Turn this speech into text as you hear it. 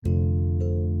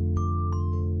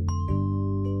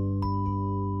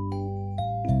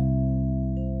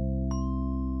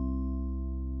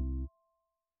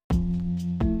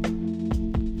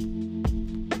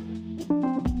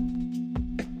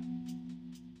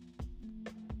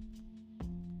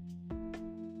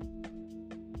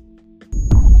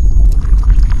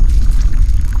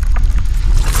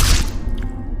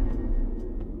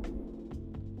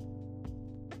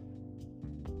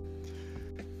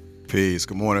Peace.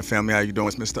 Good morning, family. How you doing?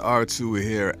 It's Mr. R2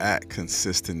 here at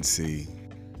Consistency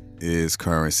is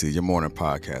Currency, your morning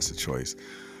podcast of choice.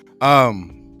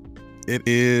 It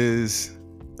is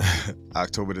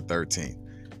October the 13th.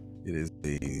 It is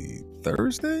a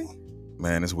Thursday.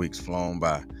 Man, this week's flown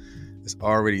by. It's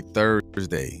already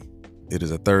Thursday. It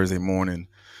is a Thursday morning.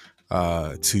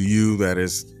 To you that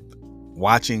is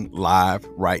watching live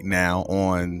right now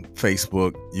on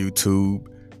Facebook, YouTube,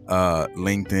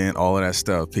 LinkedIn, all of that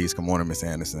stuff. Peace. Good morning, Miss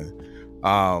Anderson.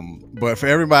 But for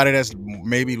everybody that's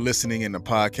maybe listening in the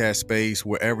podcast space,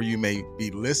 wherever you may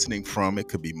be listening from, it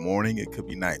could be morning, it could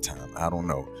be nighttime. I don't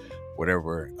know.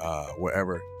 Whatever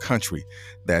country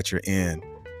that you're in.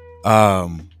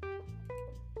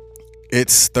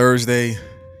 It's Thursday.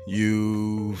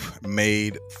 You've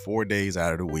made 4 days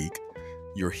out of the week.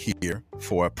 You're here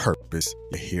for a purpose.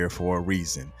 You're here for a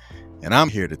reason. And I'm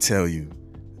here to tell you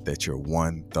that you're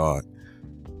one thought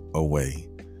away.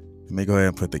 Let me go ahead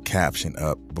and put the caption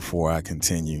up before I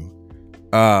continue.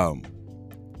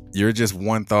 You're just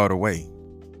one thought away.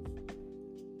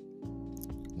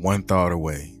 One thought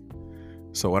away.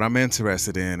 So what I'm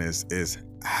interested in is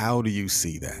how do you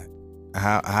see that?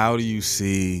 How do you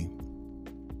see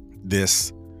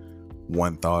this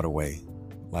one thought away?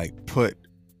 Like, put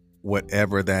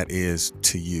whatever that is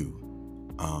to you,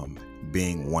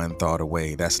 being one thought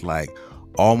away. That's like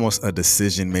almost a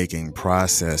decision-making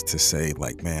process to say,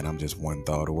 like, man, I'm just one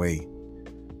thought away.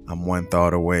 I'm one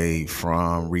thought away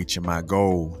from reaching my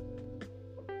goal.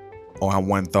 Or I'm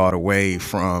one thought away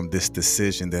from this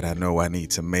decision that I know I need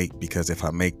to make, because if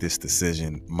I make this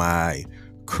decision, my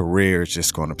career is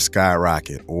just going to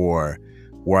skyrocket. Or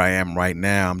where I am right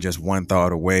now, I'm just one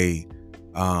thought away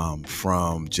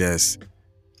from just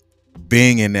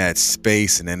being in that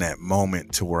space and in that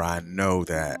moment to where I know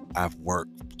that I've worked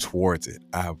towards it.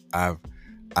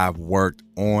 I've worked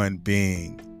on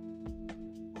being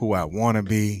who I want to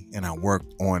be, and I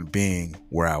worked on being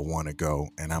where I want to go,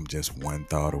 and I'm just one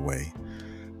thought away.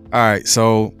 All right,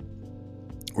 so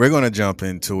we're going to jump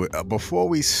into it. Before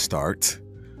we start,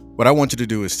 what I want you to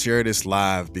do is share this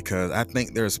live, because I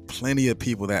think there's plenty of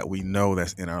people that we know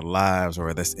that's in our lives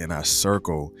or that's in our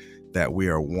circle that we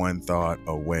are one thought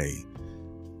away.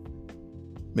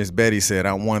 Miss Betty said,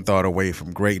 I'm one thought away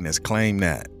from greatness. Claim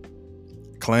that.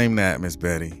 Claim that, Miss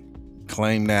Betty.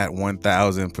 Claim that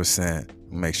 1,000%.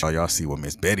 Make sure y'all see what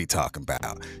Miss Betty talking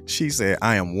about. She said,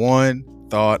 I am one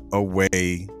thought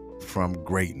away from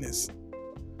greatness.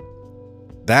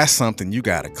 That's something you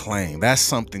got to claim. That's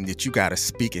something that you got to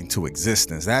speak into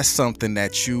existence. That's something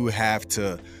that you have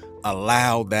to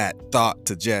allow that thought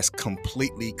to just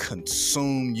completely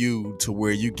consume you to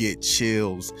where you get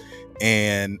chills,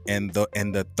 and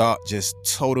the thought just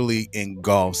totally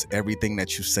engulfs everything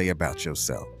that you say about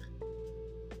yourself.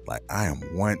 Like, I am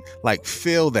one, like,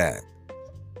 feel that.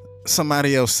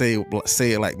 Somebody else say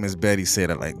it like Miss Betty said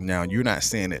it. Like, now you're not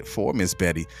saying it for Miss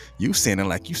Betty. You saying it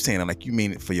like you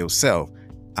mean it for yourself.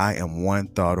 I am one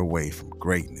thought away from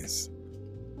greatness.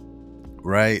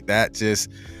 Right? That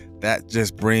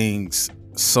just brings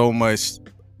so much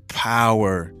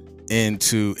power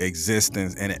into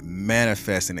existence, and it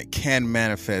manifests, and it can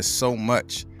manifest so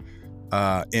much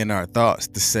in our thoughts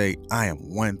to say, I am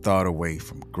one thought away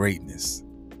from greatness.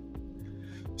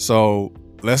 So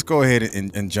let's go ahead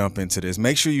and jump into this.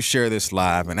 Make sure you share this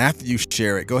live, and after you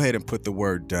share it, go ahead and put the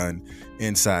word done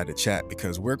inside the chat,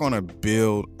 because we're going to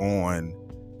build on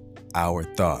our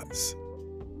thoughts.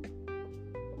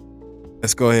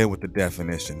 Let's go ahead with the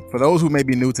definition. For those who may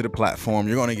be new to the platform,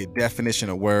 you're going to get definition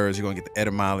of words. You're going to get the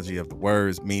etymology of the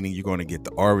words, meaning you're going to get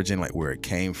the origin, like where it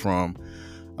came from.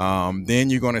 Then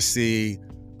you're going to see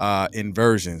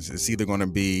inversions. It's either going to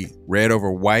be red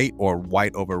over white or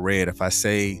white over red. If I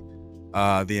say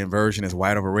the inversion is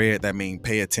white over red, that means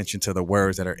pay attention to the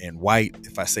words that are in white.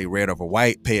 If I say red over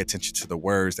white, pay attention to the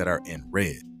words that are in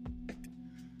red.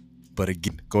 But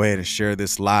again, go ahead and share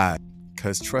this live,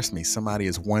 because trust me, somebody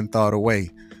is one thought away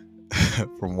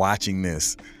from watching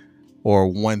this, or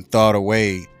one thought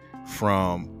away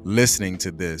from listening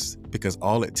to this, because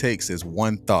all it takes is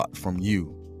one thought from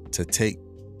you to take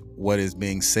what is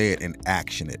being said and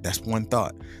action it. That's one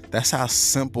thought. That's how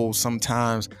simple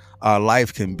sometimes our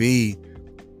life can be,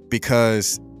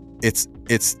 because it's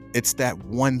that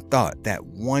one thought, that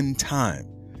one time.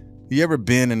 You ever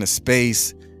been in a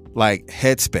space like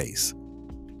headspace?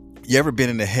 You ever been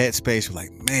in the headspace? You're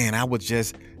like, man, I was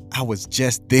just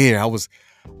there. I was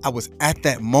at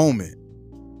that moment,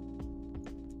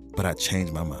 but I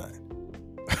changed my mind.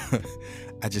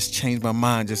 I just changed my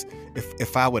mind. Just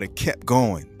if I would have kept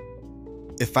going,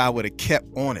 if I would have kept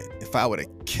on it, if I would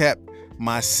have kept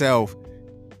myself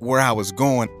where I was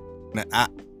going,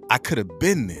 I could have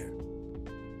been there,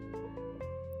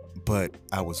 but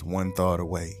I was one thought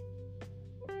away.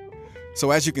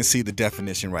 So as you can see the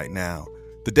definition right now,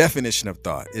 the definition of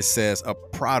thought, it says a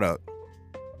product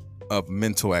of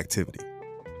mental activity.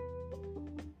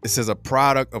 It says a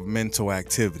product of mental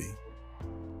activity.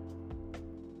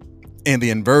 And the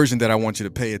inversion that I want you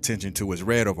to pay attention to is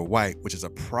red over white, which is a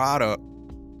product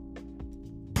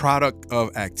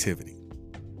of activity.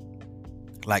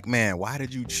 Like, man, why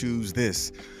did you choose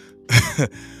this?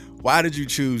 Why did you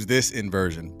choose this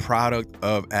inversion? Product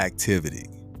of activity.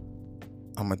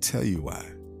 I'm gonna tell you why.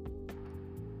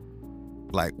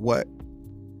 Like, what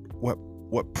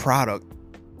product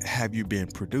have you been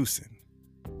producing?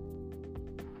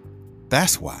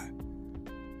 That's why.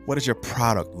 What does your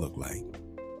product look like?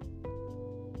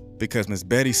 Because Miss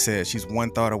Betty says she's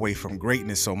one thought away from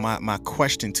greatness. So my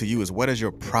question to you is, what does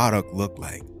your product look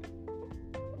like?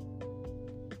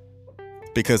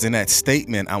 Because in that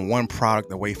statement, I'm one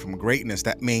product away from greatness,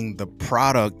 that means the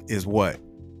product is what?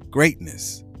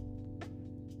 Greatness.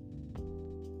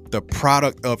 The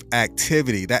product of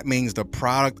activity, that means the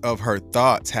product of her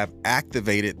thoughts have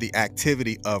activated the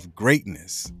activity of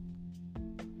greatness.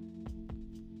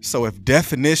 So if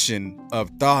definition of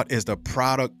thought is the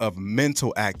product of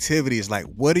mental activity, it's like,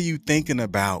 what are you thinking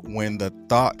about when the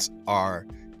thoughts are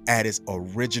at its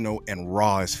original and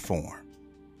rawest form?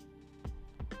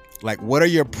 Like, what are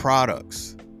your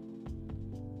products?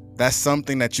 That's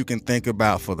something that you can think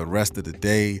about for the rest of the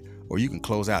day, or you can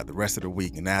close out the rest of the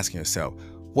week and ask yourself,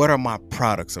 what are my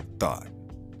products of thought?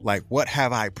 Like, what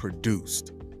have I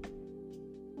produced?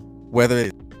 Whether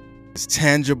it's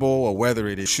tangible or whether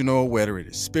it is emotional, whether it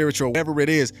is spiritual, whatever it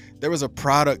is, there was a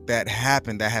product that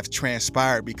happened that has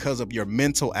transpired because of your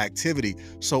mental activity.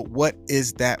 So what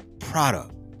is that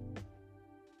product?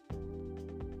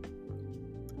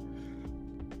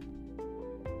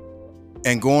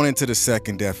 And going into the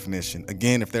second definition,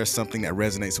 again, if there's something that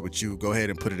resonates with you, go ahead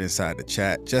and put it inside the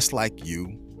chat. Just like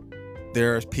you,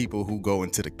 there are people who go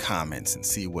into the comments and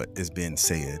see what is being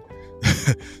said.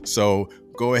 So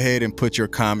go ahead and put your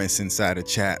comments inside the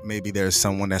chat. Maybe there's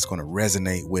someone that's going to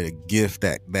resonate with a gift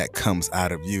that comes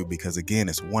out of you, because again,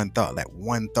 it's one thought. That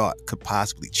one thought could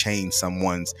possibly change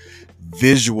someone's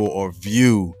visual or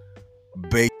view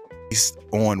based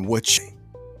on what you.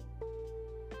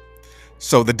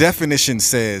 So the definition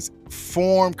says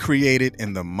form created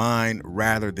in the mind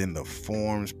rather than the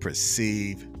forms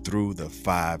perceived through the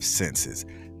five senses.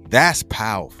 That's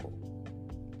powerful.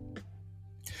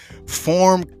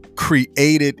 Form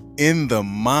created in the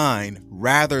mind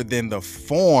rather than the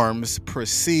forms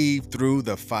perceived through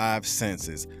the five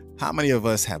senses. How many of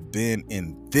us have been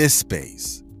in this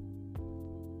space?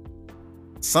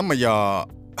 Some of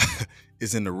y'all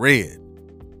is in the red,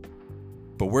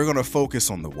 but we're going to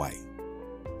focus on the white.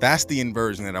 That's the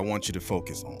inversion that I want you to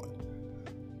focus on.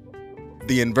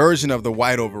 The inversion of the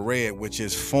white over red, which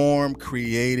is form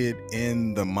created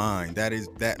in the mind.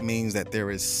 That means that there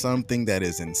is something that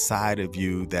is inside of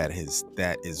you that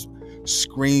is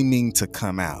screaming to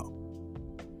come out,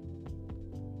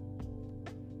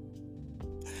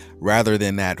 rather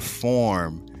than that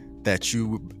form that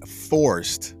you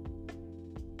forced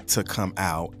to come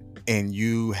out and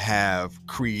you have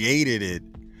created it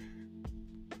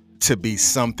to be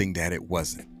something that it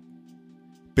wasn't.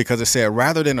 Because it said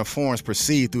rather than the forms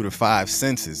perceived through the five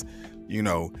senses,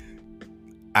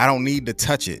 I don't need to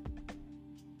touch it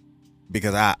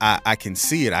because I can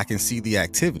see it. I can see the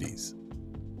activities.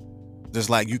 Just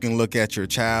like you can look at your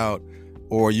child,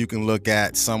 or you can look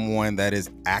at someone that is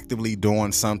actively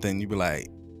doing something. You be like,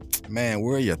 man,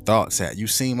 where are your thoughts at? You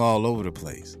seem all over the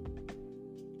place.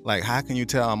 Like, how can you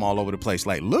tell I'm all over the place?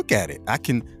 Like, look at it. I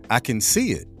can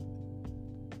see it.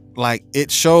 Like, it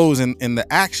shows in the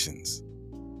actions.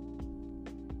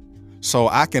 So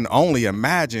I can only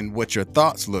imagine what your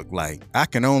thoughts look like. I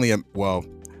can only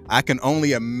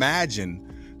imagine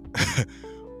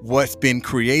what's been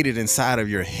created inside of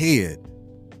your head.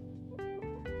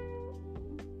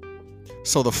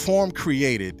 So the form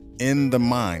created in the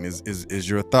mind is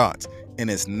your thoughts,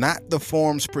 and it's not the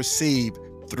forms perceived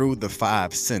through the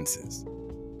five senses.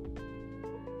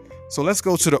 So let's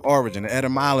go to the origin, the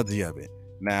etymology of it.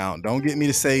 Now, don't get me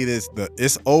to say this,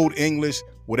 it's Old English,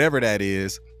 whatever that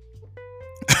is.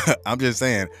 I'm just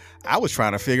saying, I was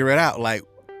trying to figure it out. Like,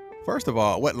 first of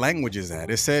all, what language is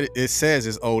that? It says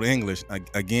it's Old English.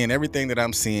 Again, everything that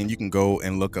I'm seeing, you can go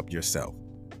and look up yourself.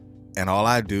 And all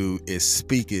I do is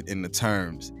speak it in the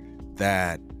terms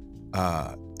that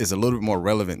is a little bit more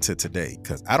relevant to today.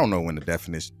 Because I don't know when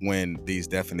these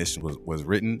definitions was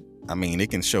written. I mean,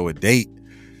 it can show a date.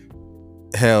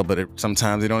 Hell, but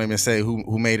sometimes they don't even say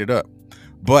who made it up.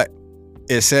 But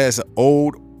It says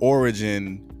old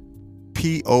origin,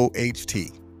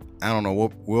 POHT. I don't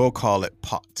know. We'll call it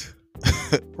pot,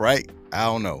 right? I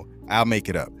don't know. I'll make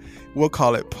it up. We'll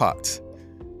call it pot.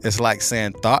 It's like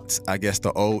saying thoughts. I guess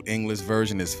the old English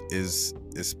version is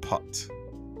pot.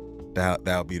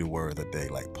 That'll be the word of the day,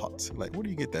 like pots. Like, where do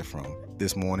you get that from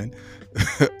this morning?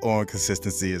 On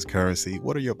consistency is currency.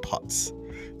 What are your pots?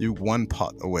 You one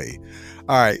pot away.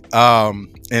 All right.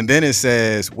 And then it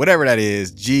says whatever that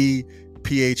is,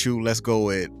 GPHU. Let's go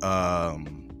with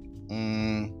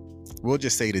we'll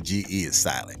just say the GE is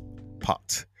silent.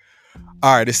 Pot.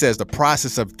 All right. It says the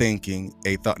process of thinking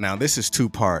a thought. Now this is two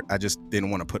part. I just didn't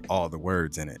want to put all the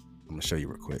words in it. I'm gonna show you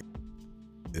real quick.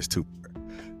 It's two.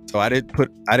 So I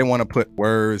didn't want to put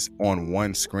words on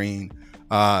one screen.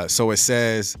 So it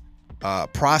says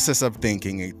process of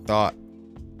thinking a thought.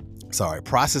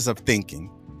 Process of thinking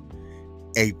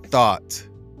a thought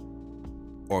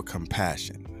or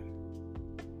compassion.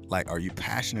 Like, are you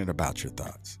passionate about your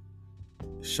thoughts?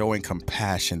 Showing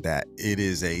compassion that it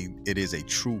is a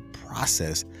true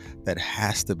process that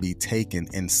has to be taken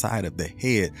inside of the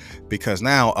head, because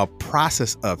now a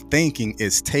process of thinking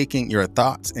is taking your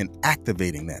thoughts and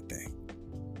activating that thing.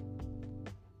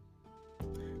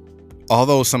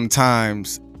 Although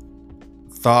sometimes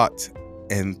thought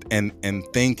and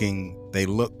thinking, they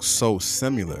look so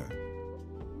similar,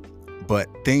 but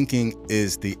thinking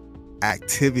is the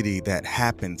activity that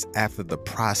happens after the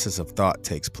process of thought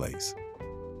takes place.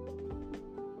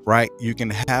 Right? You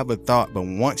can have a thought, but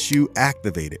once you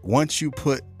activate it, once you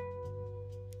put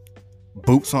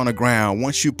boots on the ground,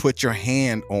 once you put your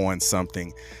hand on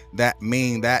something, that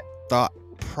means that thought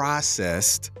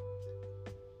processed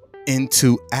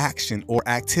into action or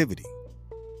activity.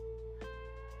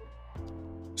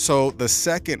 So the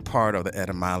second part of the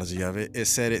etymology of it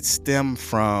said it stemmed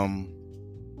from,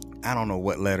 I don't know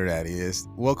what letter that is.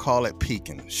 We'll call it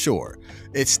Pekin. Sure.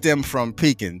 It stemmed from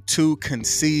Pekin, to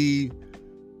conceive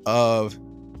of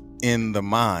in the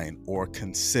mind or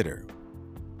consider.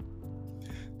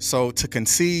 So to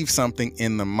conceive something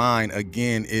in the mind,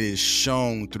 again, it is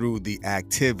shown through the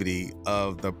activity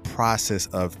of the process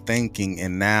of thinking,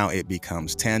 and now it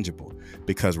becomes tangible.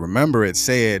 Because remember, it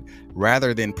said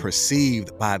rather than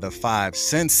perceived by the five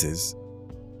senses,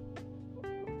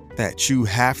 that you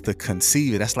have to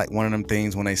conceive it. That's like one of them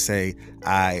things when they say,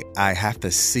 I have to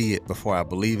see it before I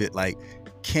believe it. Like,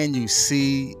 can you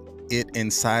see it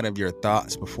inside of your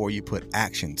thoughts before you put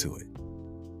action to it?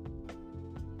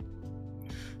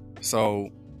 So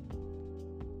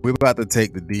we're about to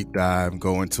take the deep dive,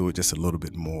 go into it just a little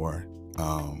bit more,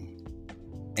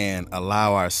 and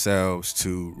allow ourselves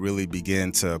to really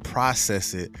begin to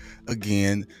process it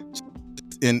again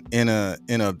in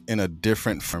a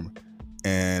different form,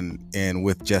 and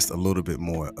with just a little bit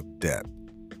more of depth.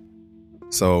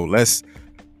 So let's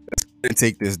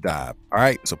take this dive. All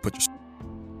right. So put your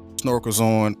snorkels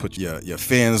on, put your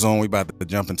fins on. We about to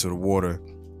jump into the water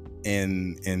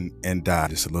and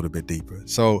dive just a little bit deeper.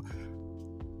 So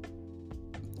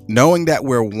knowing that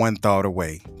we're one thought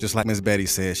away, just like Miss Betty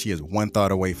said, she is one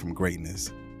thought away from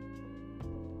greatness.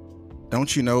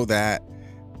 Don't you know that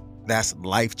that's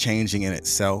life-changing in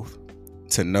itself,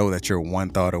 to know that you're one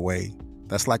thought away?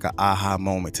 That's like an aha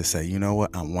moment to say, you know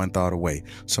what, I'm one thought away.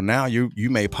 So now you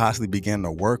may possibly begin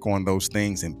to work on those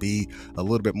things and be a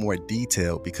little bit more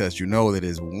detailed, because you know that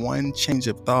is one change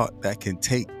of thought that can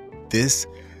take this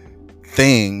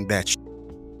thing that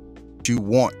you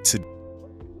want to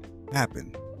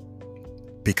happen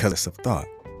because of thought.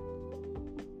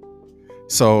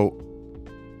 So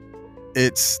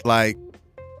it's like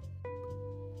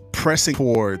pressing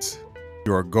towards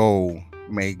your goal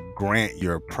may grant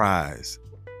your prize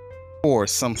or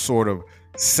some sort of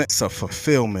sense of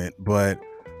fulfillment, but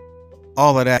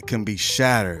all of that can be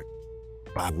shattered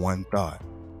by one thought.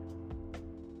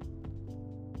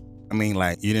 I mean,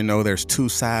 like, you didn't know there's two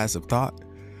sides of thought,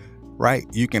 right?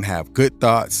 You can have good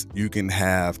thoughts. You can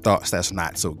have thoughts that's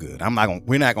not so good.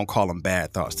 We're not gonna call them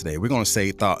bad thoughts today. We're gonna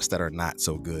say thoughts that are not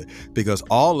so good, because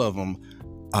all of them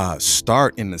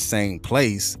start in the same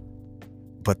place,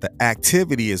 but the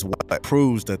activity is what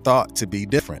proves the thought to be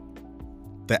different.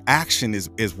 The action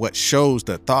is what shows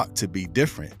the thought to be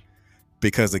different.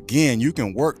 Because again, you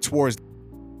can work towards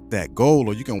that goal,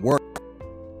 or you can work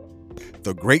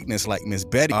the greatness like Miss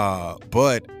Betty,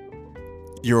 but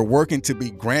you're working to be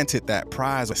granted that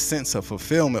prize, a sense of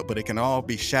fulfillment, but it can all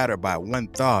be shattered by one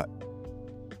thought.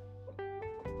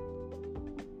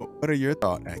 What are your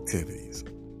thought activities?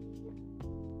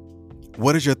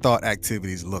 What does your thought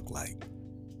activities look like?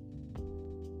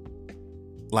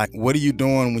 Like, what are you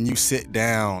doing when you sit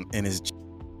down and it's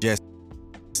just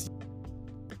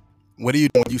What do you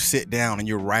do when you sit down and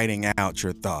you're writing out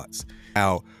your thoughts?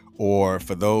 Out, or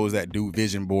for those that do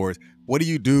vision boards, what do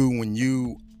you do when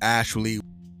you actually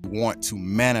want to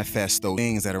manifest those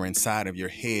things that are inside of your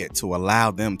head to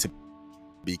allow them to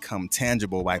become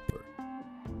tangible?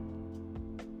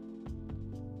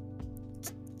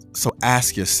 So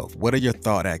ask yourself, what are your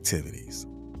thought activities?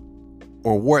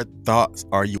 Or what thoughts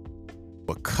are you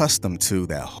accustomed to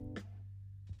that?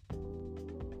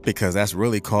 Because that's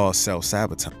really called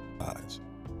self-sabotage.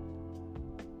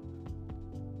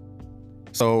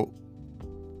 So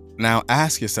now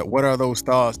ask yourself, what are those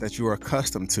thoughts that you are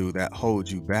accustomed to that hold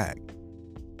you back?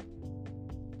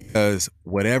 Because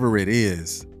whatever it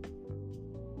is,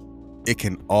 it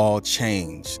can all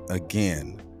change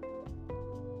again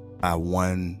by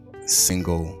one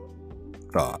single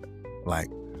thought. Like,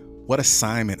 what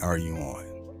assignment are you on?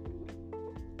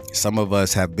 Some of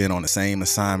us have been on the same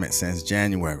assignment since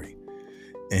January,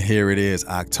 and here it is,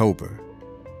 October.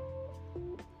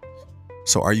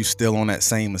 So are you still on that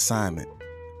same assignment?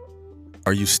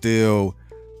 Are you still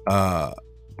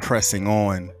pressing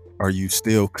on? Are you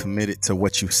still committed to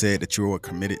what you said that you were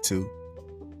committed to?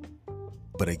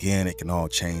 But again, it can all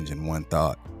change in one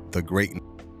thought. The greatness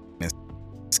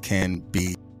can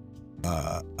be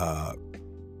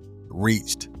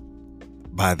reached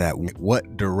by that.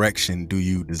 What direction do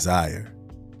you desire?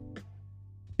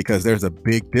 Because there's a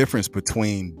big difference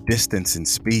between distance and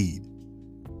speed.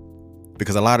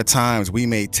 Because a lot of times we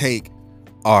may take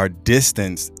our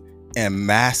distance and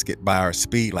mask it by our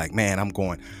speed. Like, man, I'm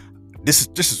going, this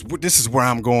is where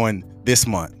I'm going this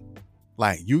month.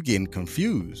 Like, you getting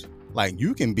confused. Like,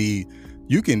 you can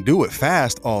do it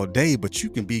fast all day, but you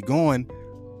can be going,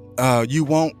 you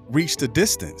won't reach the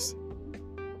distance.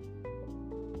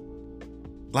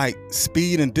 Like,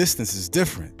 speed and distance is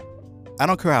different. I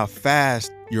don't care how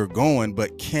fast you're going,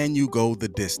 but can you go the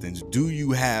distance? Do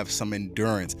you have some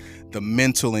endurance, the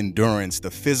mental endurance,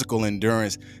 the physical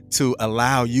endurance to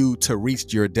allow you to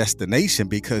reach your destination?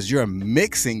 Because you're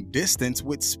mixing distance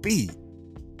with speed.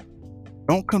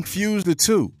 Don't confuse the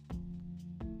two.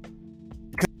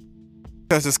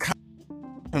 Because it's kind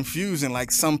of confusing,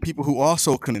 like some people who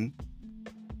also come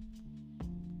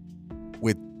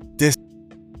with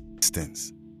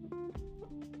distance.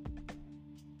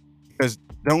 Because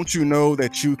don't you know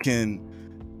that you can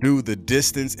do the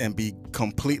distance and be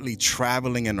completely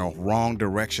traveling in the wrong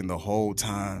direction the whole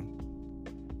time?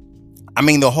 I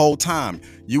mean, the whole time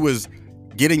you was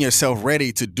getting yourself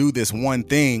ready to do this one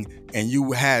thing, and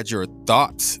you had your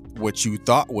thoughts, what you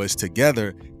thought was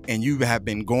together, and you have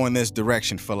been going this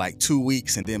direction for like 2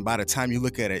 weeks. And then by the time you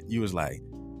look at it, you was like,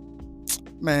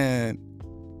 man,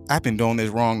 I've been doing this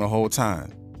wrong the whole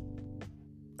time.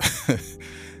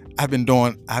 I've been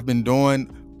doing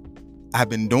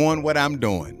what I'm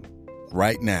doing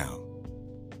right now,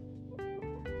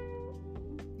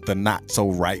 the not so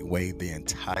right way the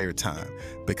entire time,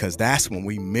 because that's when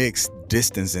we mix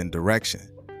distance and direction.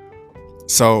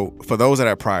 So for those that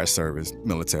are prior service,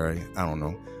 military, I don't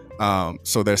know.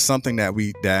 So there's something I'm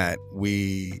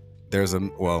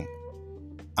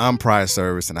prior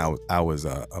service, and I was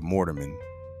a mortarman.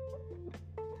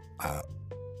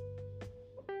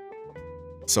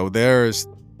 So there's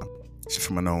shift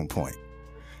from a known point.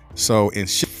 So in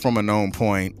shift from a known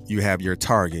point, you have your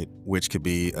target, which could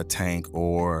be a tank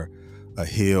or a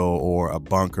hill or a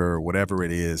bunker, whatever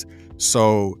it is.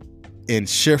 So in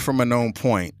shift from a known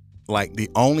point, like the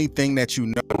only thing that you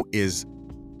know is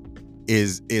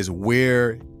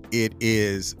where it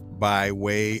is by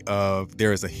way of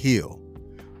there's a hill.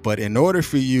 But in order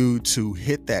for you to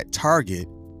hit that target,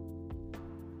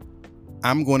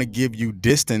 I'm going to give you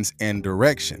distance and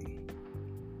direction.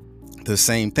 The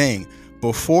same thing.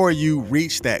 Before you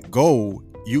reach that goal,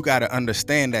 you got to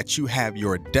understand that you have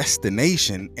your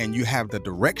destination and you have the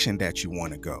direction that you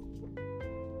want to go.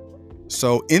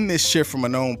 So in this shift from a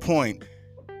known point,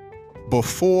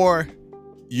 before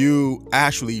you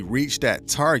actually reach that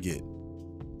target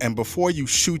and before you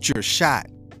shoot your shot,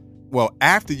 well,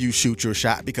 after you shoot your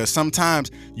shot, because sometimes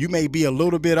you may be a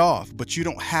little bit off, but you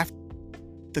don't have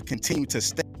to continue to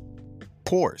stay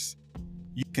course.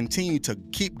 You continue to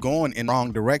keep going in the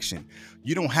wrong direction.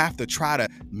 You don't have to try to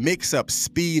mix up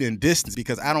speed and distance,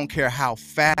 because I don't care how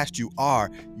fast you are,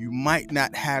 you might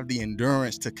not have the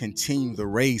endurance to continue the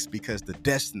race because the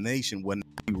destination will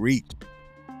not be reached.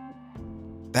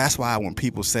 That's why when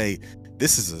people say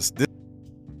this is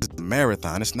a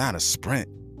marathon, it's not a sprint.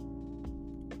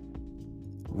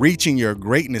 Reaching your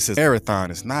greatness is a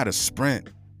marathon, it's not a sprint.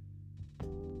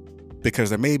 Because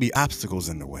there may be obstacles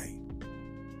in the way.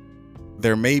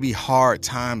 There may be hard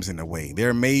times in the way.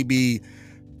 There may be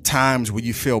times where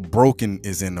you feel broken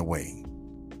is in the way.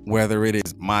 whether it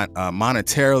is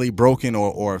monetarily broken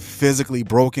or physically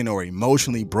broken or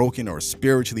emotionally broken or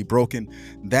spiritually broken.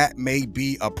 That may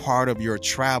be a part of your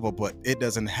travel, but it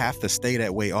doesn't have to stay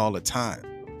that way all the time.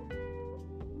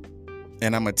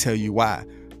 And I'm gonna tell you why.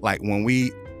 Like when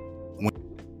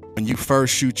you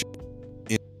first shoot,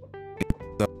 you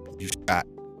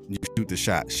shoot the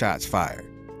shot, shots fired,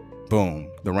 boom,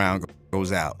 the round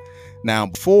goes out. Now,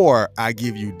 before I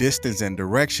give you distance and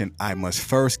direction, I must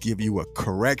first give you a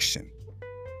correction,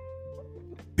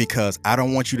 because I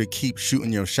don't want you to keep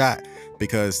shooting your shot,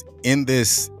 because in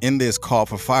this call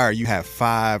for fire, you have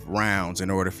 5 rounds in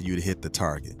order for you to hit the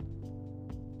target.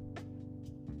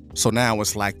 So now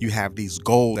it's like you have these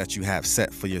goals that you have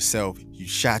set for yourself. You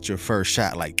shot your first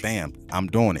shot, like, bam, I'm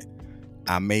doing it.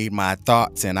 I made my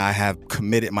thoughts and I have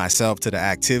committed myself to the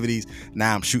activities.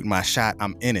 Now I'm shooting my shot.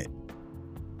 I'm in it.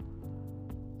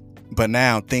 But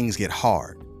now things get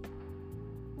hard.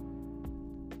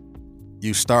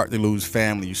 You start to lose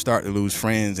family, you start to lose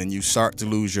friends, and you start to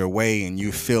lose your way, and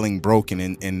you're feeling broken.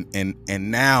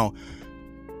 And now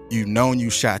you've known you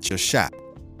shot your shot.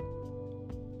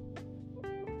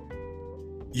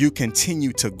 You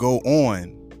continue to go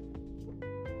on.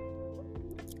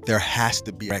 There has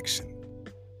to be direction.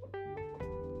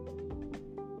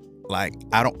 Like,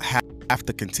 I don't have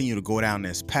to continue to go down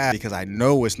this path because I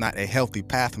know it's not a healthy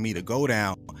path for me to go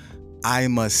down. I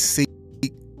must seek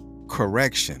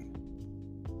correction,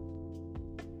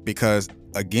 because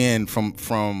again, from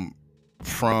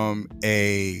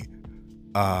a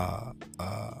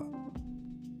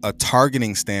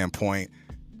targeting standpoint,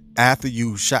 after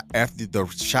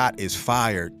the shot is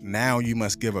fired, now you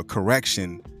must give a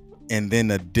correction and then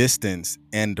a distance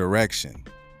and direction.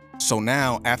 So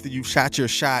now, after you shot your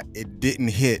shot, it didn't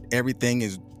hit. Everything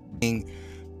is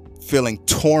feeling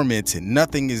tormented.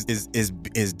 Nothing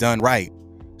is done right.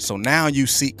 So now you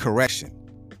seek correction.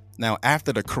 Now,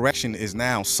 after the correction is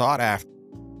now sought after,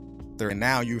 and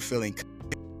now you're feeling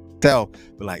self,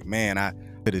 but like, man, I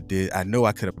know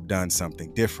I could have done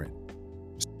something different.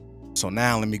 So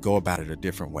now let me go about it a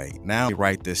different way. Now let me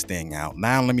write this thing out.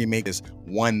 Now let me make this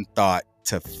one thought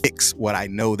to fix what I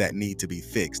know that need to be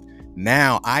fixed.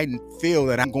 Now I feel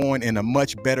that I'm going in a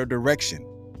much better direction,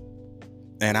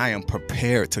 and I am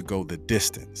prepared to go the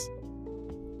distance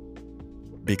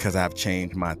because I've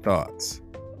changed my thoughts.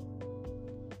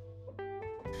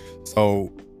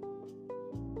 So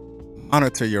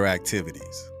monitor your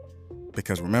activities,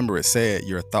 because remember, it said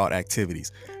your thought activities.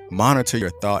 Monitor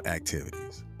your thought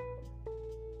activities.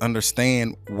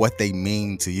 Understand what they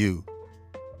mean to you,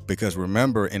 because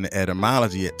remember, in the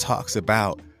etymology, it talks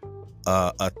about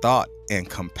a thought and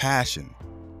compassion.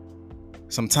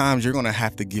 Sometimes you're going to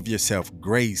have to give yourself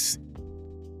grace,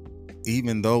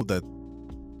 even though the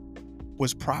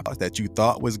was product that you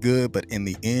thought was good, but in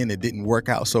the end it didn't work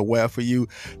out so well for you.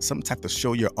 Sometimes you have to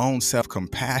show your own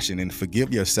self-compassion and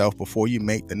forgive yourself before you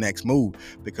make the next move,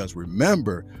 because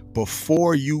remember,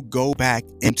 before you go back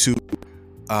into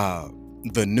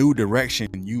the new direction,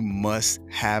 you must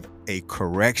have a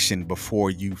correction before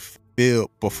you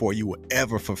will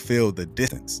ever fulfill the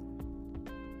distance.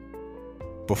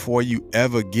 Before you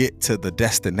ever get to the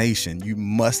destination, you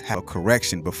must have a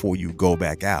correction before you go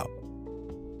back out.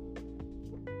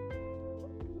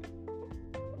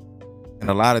 And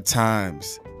a lot of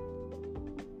times,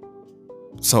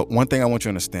 so one thing I want you to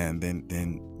understand,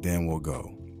 then we'll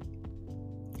go.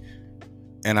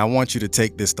 And I want you to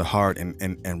take this to heart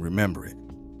and remember it.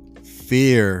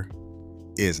 Fear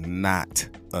is not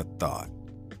a thought.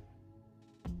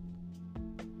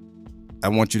 I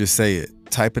want you to say it.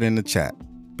 Type it in the chat,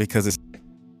 because it's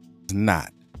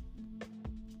not.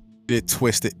 Get it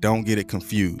twisted. Don't get it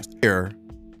confused. Fear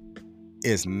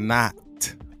is not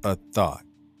a thought.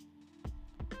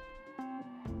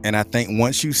 And I think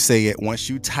once you say it, once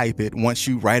you type it, once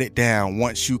you write it down,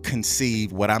 once you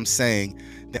conceive what I'm saying,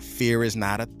 that fear is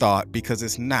not a thought, because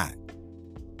it's not.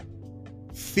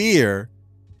 Fear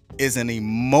is an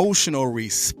emotional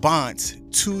response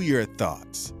to your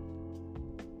thoughts.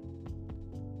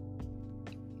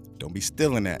 Don't be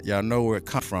stealing that. Y'all know where it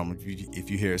comes from if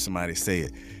you hear somebody say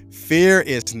it. Fear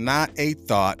is not a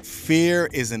thought. Fear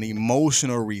is an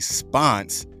emotional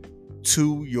response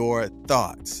to your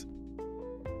thoughts.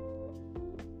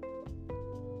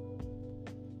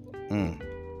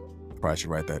 Probably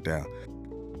should write that down.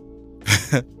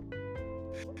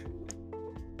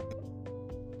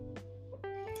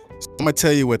 So I'm going to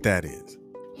tell you what that is.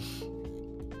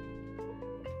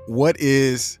 What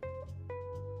is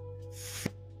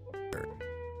fear?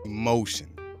 Emotion.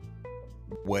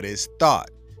 What is thought?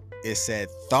 It said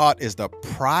thought is the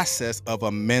process of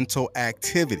a mental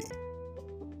activity.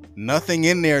 Nothing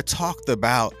in there talked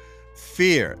about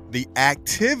fear. The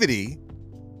activity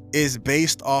is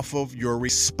based off of your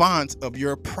response of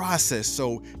your process.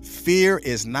 So fear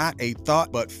is not a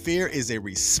thought, but fear is a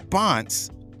response,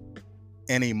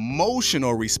 an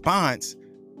emotional response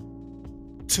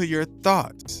to your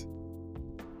thoughts.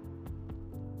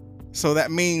 So that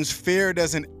means fear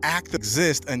doesn't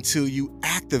exist until you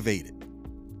activate it.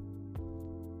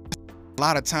 A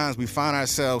lot of times we find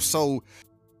ourselves so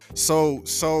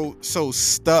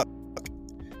stuck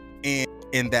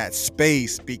in that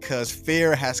space because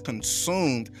fear has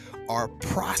consumed our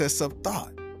process of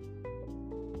thought.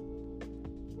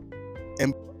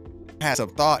 And process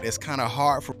of thought, it's kind of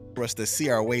hard for us to see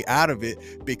our way out of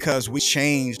it because we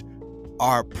changed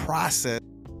our process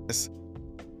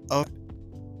of.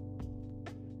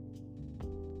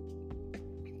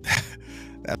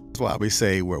 That's why we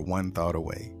say we're one thought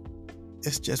away.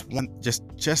 It's just one,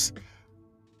 just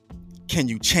can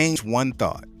you change one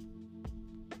thought?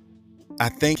 I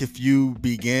think if you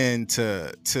begin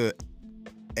to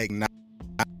acknowledge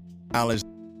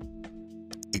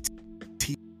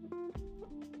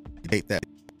that,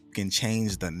 you can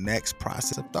change the next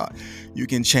process of thought. You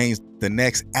can change the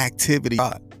next activity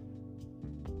of thought.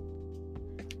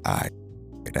 All right,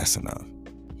 that's enough.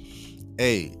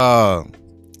 Hey, I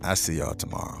see y'all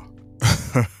tomorrow.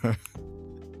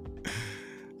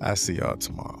 I see y'all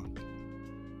tomorrow.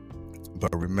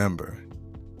 But remember,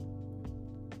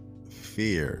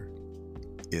 fear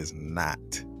is not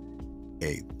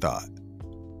a thought.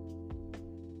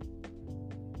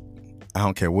 I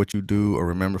don't care what you do or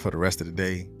remember for the rest of the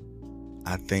day.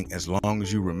 I think as long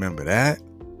as you remember that,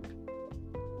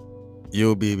 you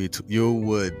would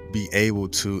be able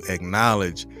to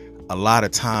acknowledge a lot of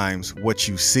times what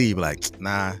you see, like,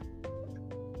 nah,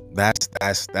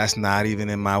 that's not even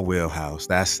in my wheelhouse.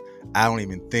 I don't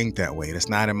even think that way. That's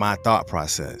not in my thought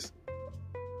process.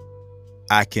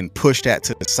 I can push that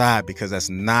to the side because that's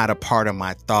not a part of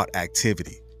my thought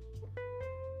activity.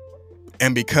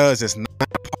 And because it's not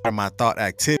a part of my thought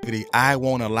activity, I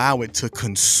won't allow it to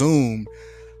consume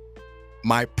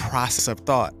my process of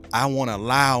thought. I won't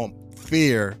allow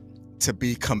fear to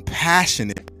be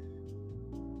compassionate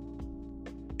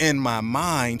in my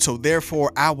mind. So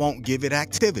therefore, I won't give it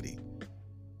activity.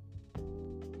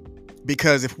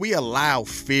 Because if we allow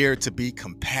fear to be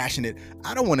compassionate,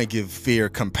 I don't want to give fear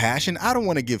compassion. I don't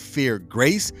want to give fear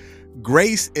grace.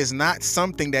 Grace is not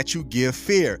something that you give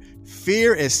fear.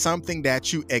 Fear is something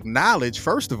that you acknowledge.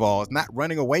 First of all, it's not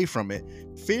running away from it.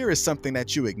 Fear is something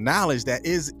that you acknowledge it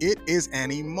is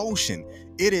an emotion.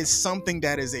 It is something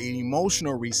that is an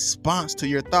emotional response to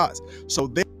your thoughts. So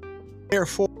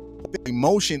therefore, the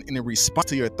emotion in the response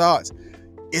to your thoughts,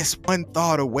 it's one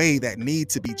thought away that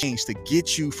needs to be changed to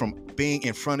get you from being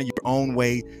in front of your own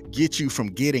way, get you from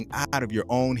getting out of your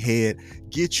own head,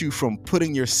 get you from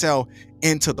putting yourself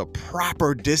into the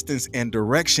proper distance and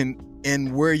direction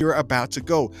in where you're about to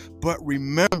go. But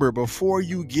remember, before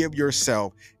you give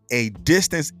yourself a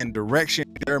distance and direction,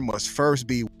 there must first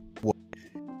be what?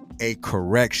 A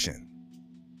correction.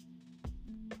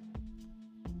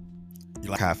 You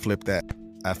like how I flipped that?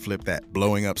 I flipped that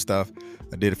blowing up stuff.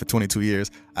 I did it for 22 years.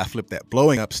 I flipped that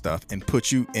blowing up stuff and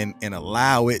put you in and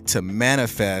allow it to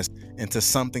manifest into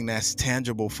something that's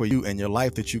tangible for you and your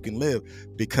life that you can live.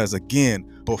 Because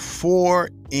again, before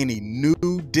any new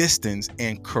distance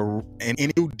and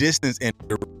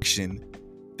direction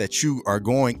that you are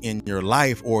going in your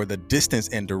life, or the distance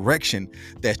and direction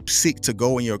that you seek to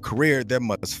go in your career, there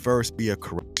must first be a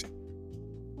correction.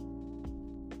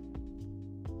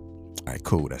 All right,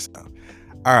 cool. That's enough.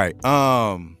 All right.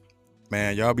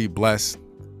 Man, y'all be blessed.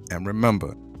 And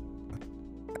remember,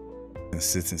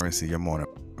 consistency your morning.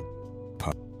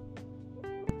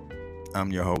 I'm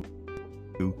your host.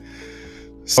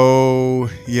 So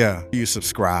yeah, you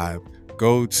subscribe.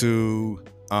 Go to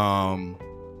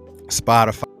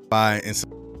Spotify and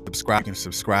subscribe. You can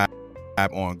subscribe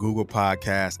on Google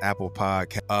Podcasts, Apple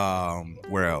Podcasts,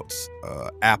 where else?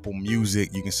 Apple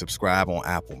Music. You can subscribe on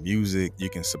Apple Music. You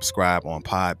can subscribe on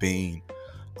Podbean.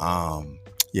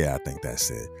 Yeah, I think that's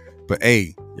it. But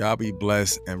hey, y'all be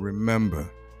blessed. And remember,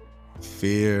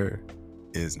 fear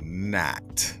is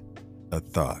not a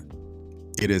thought.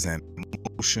 It is an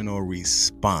emotional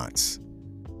response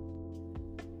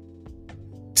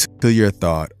to your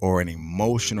thought, or an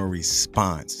emotional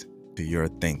response to your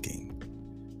thinking.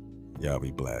 Y'all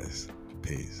be blessed.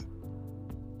 Peace.